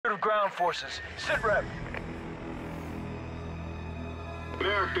ground forces. Sit rep.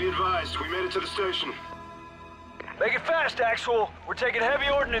 Merrick, be advised. We made it to the station. Make it fast, Actual. We're taking heavy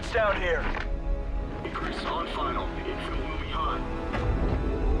ordnance down here. Chris, on final. Infill will be hot.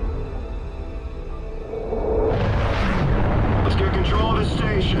 Let's get control of this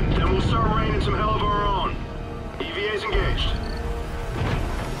station, then we'll start raining some hell of our own. EVA's engaged.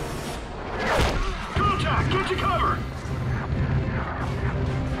 Contact! Get to cover!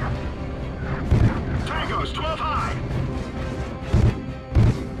 Tangos, 12 high!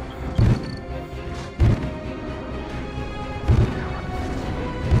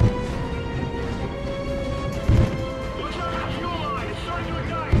 Watch out for the fuel line, it's starting to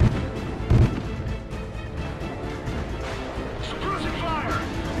ignite! Suppressing fire!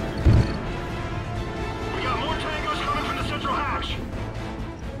 We got more tangos coming from the central hatch!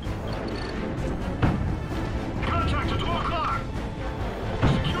 Contact at 12 o'clock!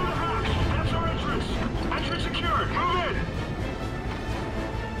 Secure the hatch! That's our entrance! Entrance secured! Move in!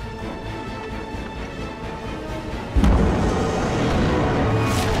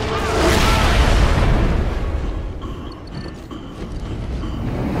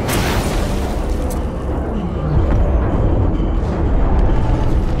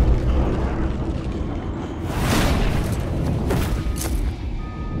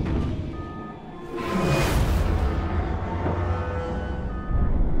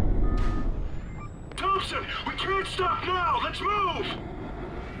 We can't stop now! Let's move!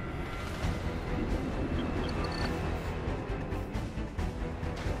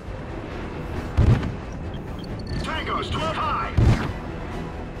 Tangos, 12 high!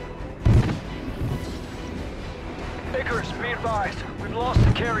 Icarus, be advised. We've lost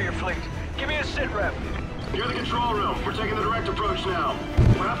the carrier fleet. Give me a sit rep. Near the control room. We're taking the direct approach now.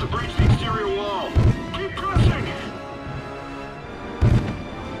 We'll have to breach the exterior wall. Keep pressing!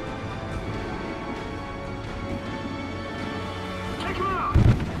 Take him out!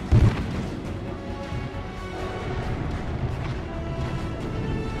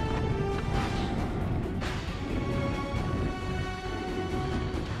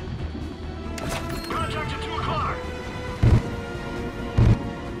 Contact at 2 o'clock!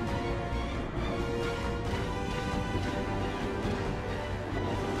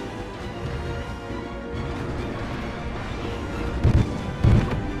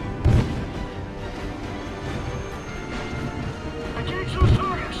 Engage those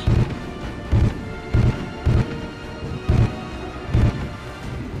targets!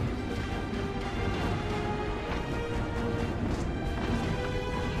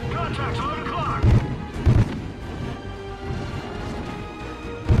 Contact, 11 o'clock!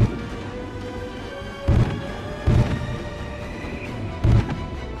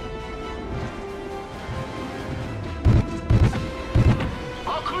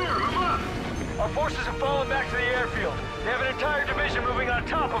 All clear, move up! Our forces have fallen back to the airfield. They have an entire division moving on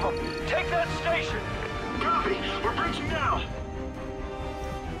top of them. Take that station! Copy! We're breaching now!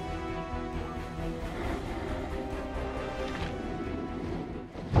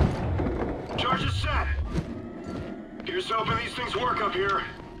 Charge is set! Here's hoping these things work up here.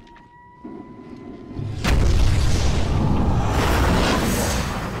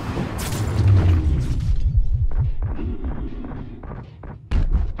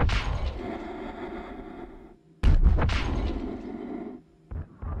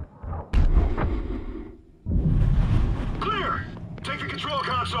 Clear! Take the control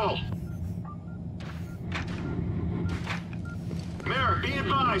console! Merrick, be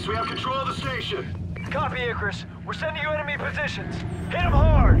advised, we have control of the station. Copy, Icarus. We're sending you enemy positions. Hit them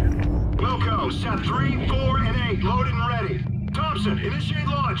hard! Loco, set 3, 4, and 8, loaded and ready. Thompson, initiate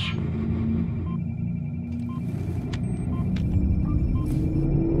launch!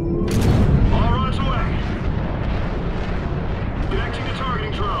 All runs away. Connecting to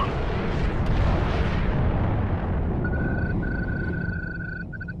targeting drone.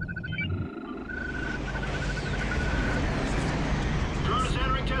 Drone is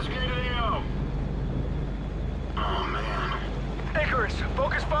entering designated AO. Oh, man. Icarus,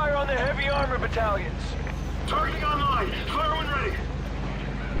 focus fire on their heavy armor battalions. Targeting online. Fire when ready.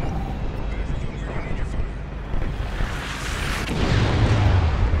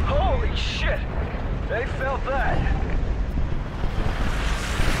 Holy shit! They felt that.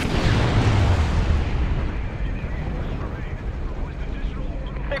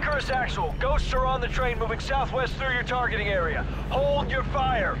 Icarus Actual, ghosts are on the train moving southwest through your targeting area. Hold your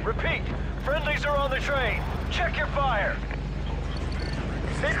fire. Repeat, friendlies are on the train. Check your fire.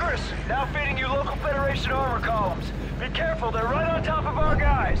 Icarus, now feeding you local Federation armor columns. Be careful, they're right on top of our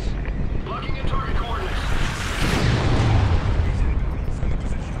guys. Locking in target coordinates.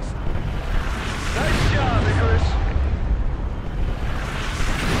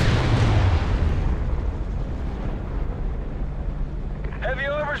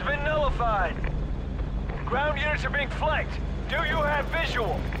 have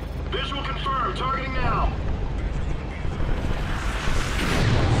visual. Visual confirmed. Targeting now.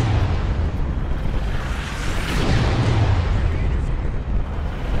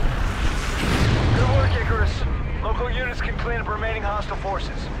 Good work, Icarus. Local units can clean up remaining hostile forces.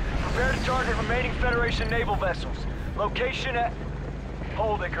 Prepare to target remaining Federation naval vessels. Location at...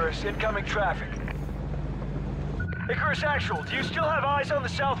 Hold, Icarus. Incoming traffic. Icarus Actual, do you still have eyes on the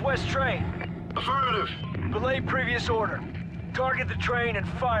southwest train? Affirmative. Relay previous order. Target the train and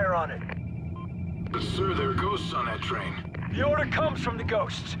fire on it. But sir, there are ghosts on that train. The order comes from the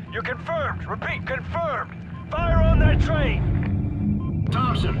ghosts. You're confirmed. Repeat, confirmed. Fire on that train.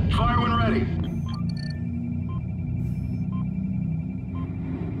 Thompson, fire when ready.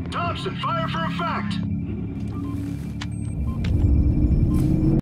 Thompson, fire for effect.